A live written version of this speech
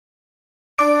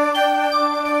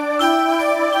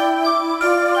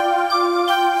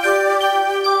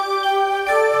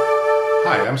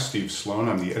I'm Steve Slon.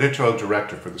 I'm the editorial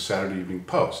director for the Saturday Evening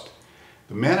Post.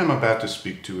 The man I'm about to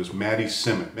speak to is Matty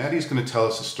Simmons. Matty's going to tell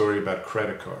us a story about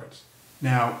credit cards.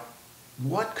 Now,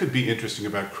 what could be interesting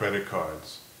about credit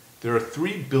cards? There are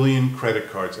 3 billion credit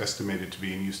cards estimated to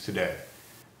be in use today.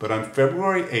 But on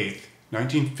February 8th,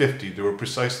 1950, there were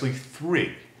precisely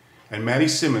 3. And Matty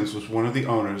Simmons was one of the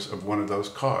owners of one of those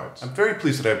cards. I'm very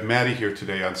pleased that I have Matty here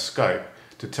today on Skype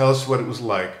to tell us what it was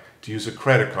like to use a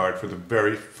credit card for the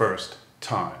very first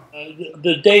time.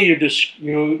 The day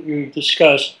you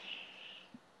discussed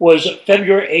was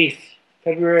February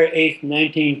 8th,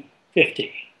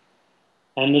 1950.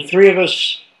 And the three of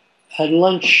us had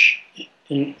lunch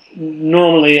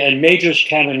normally at Major's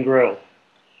Cabin Grill,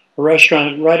 a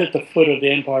restaurant right at the foot of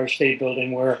the Empire State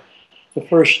Building where the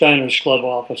first Diners Club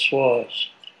office was.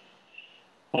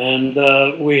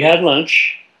 And we had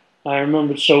lunch. I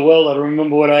remembered so well that I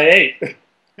remember what I ate.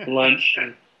 Lunch,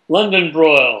 London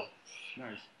broil.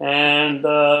 Nice. And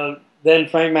then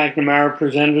Frank McNamara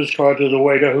presented his card to the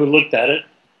waiter, who looked at it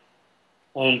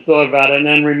and thought about it, and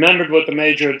then remembered what the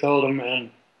major had told him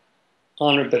and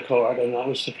honored the card. And that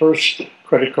was the first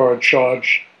credit card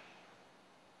charge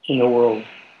in the world.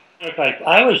 In fact,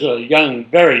 I was a young,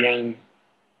 very young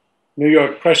New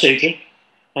York press agent,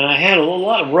 and I handled a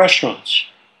lot of restaurants.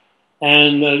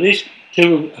 And these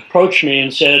two approached me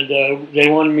and said they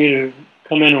wanted me to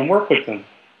come in and work with them.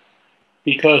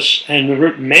 And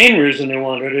the main reason they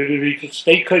wanted it is because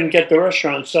they couldn't get the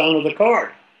restaurants onto the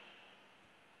card.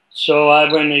 So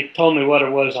when they told me what it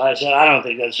was, I said, I don't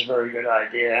think that's a very good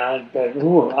idea.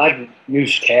 I'd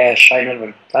use cash. I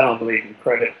don't believe in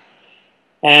credit.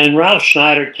 And Ralph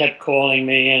Schneider kept calling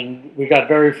me, and we got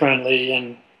very friendly.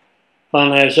 And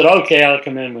finally, I said, okay, I'll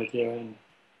come in with you. And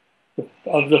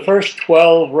of the first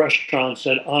 12 restaurants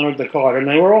that honored the card, and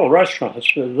they were all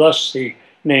restaurants, thus the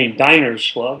name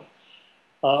Diners Club,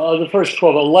 of the first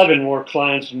 12, 11 were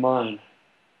clients of mine,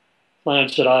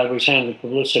 clients that I was handling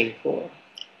publicity for.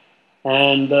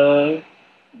 And it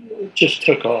just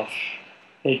took off.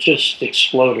 It just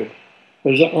exploded.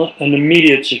 It was an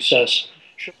immediate success.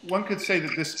 One could say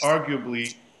that this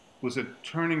arguably was a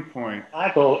turning point.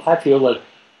 I feel that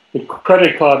the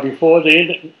credit card before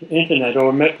the internet,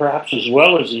 or perhaps as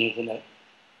well as the internet,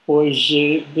 was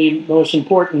the most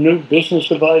important new business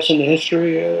device in the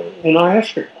history, in our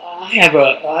history.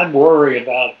 I worry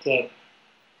about the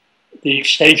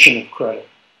extension of credit,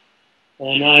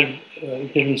 and I've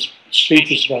given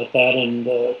speeches about that and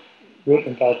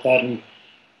written about that, and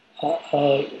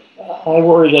I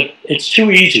worry that it's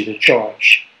too easy to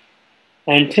charge,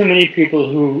 and too many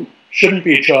people who shouldn't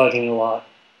be charging a lot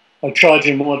are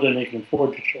charging more than they can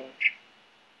afford to charge.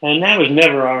 And that was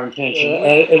never our intention.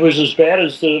 It was as bad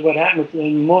as what happened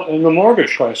in the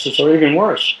mortgage crisis, or even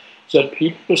worse. So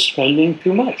people were spending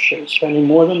too much. They were spending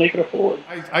more than they could afford.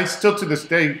 I still to this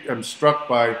day am struck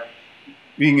by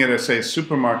being at, say, a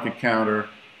supermarket counter,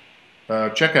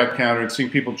 checkout counter, and seeing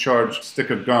people charge a stick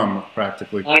of gum,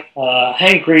 practically.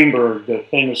 Hank Greenberg, the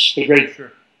great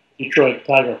Detroit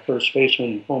Tiger first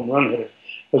baseman, home run hitter,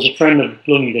 was a friend of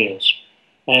Bloomingdale's.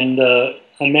 And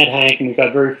I met Hank, and we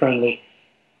got very friendly.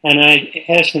 And I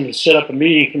asked him to set up a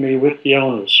meeting for me with the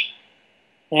owners.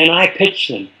 And I pitched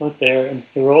them, went there, and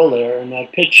they were all there, and I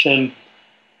pitched them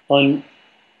on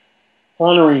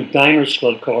honoring Diners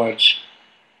Club cards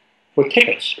for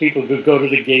tickets. People could go to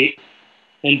the gate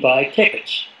and buy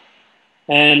tickets.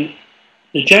 And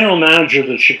the general manager of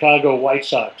the Chicago White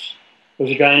Sox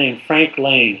was a guy named Frank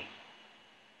Lane.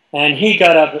 And he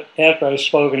got up after I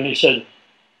spoke, and he said,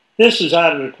 "This is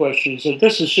out of the question." He said,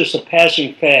 "This is just a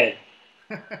passing fad.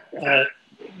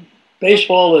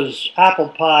 Baseball is apple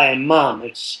pie and mom.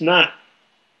 It's not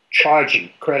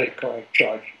charging, credit card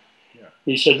charging." Yeah.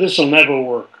 He said, "This will never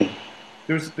work."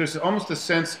 There's almost a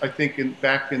sense, I think,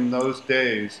 back in those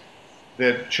days,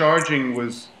 that charging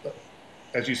was,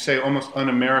 as you say, almost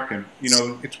un-American. You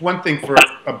know, it's one thing for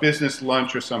a business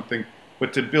lunch or something,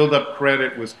 but to build up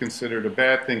credit was considered a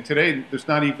bad thing. Today, there's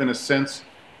not even a sense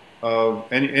of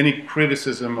any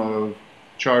criticism of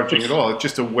charging at all. It's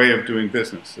just a way of doing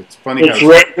business. It's funny how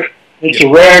it's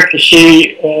rare to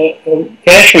see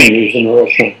cash menus in a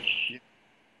restaurant.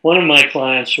 One of my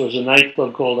clients was a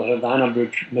nightclub called the Havana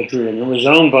Madrid, and it was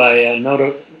owned by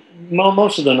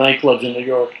most of the nightclubs in New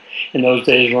York in those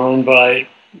days were owned by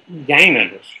gang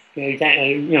members,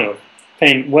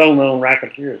 well-known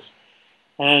racketeers.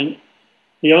 And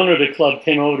the owner of the club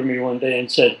came over to me one day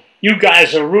and said, "You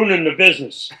guys are ruining the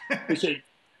business." He said,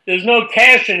 "There's no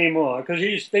cash anymore," because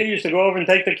they used to go over and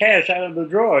take the cash out of the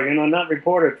drawer, not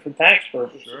report it for tax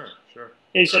purposes. Sure.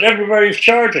 He said, "Everybody's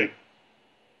charging."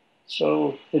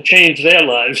 So it changed their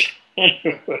lives.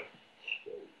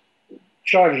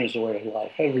 charging is a way of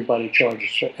life. Everybody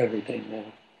charges for everything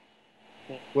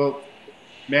now. Well,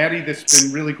 Matty, it's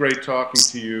been really great talking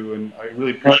to you, and I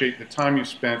really appreciate the time you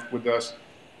spent with us.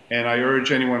 And I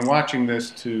urge anyone watching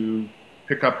this to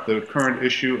pick up the current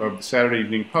issue of the Saturday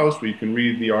Evening Post, where you can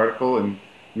read the article and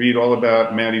read all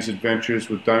about Matty's adventures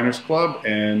with Diners Club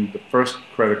and the first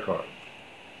credit card.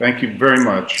 Thank you very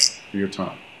much for your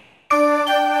time.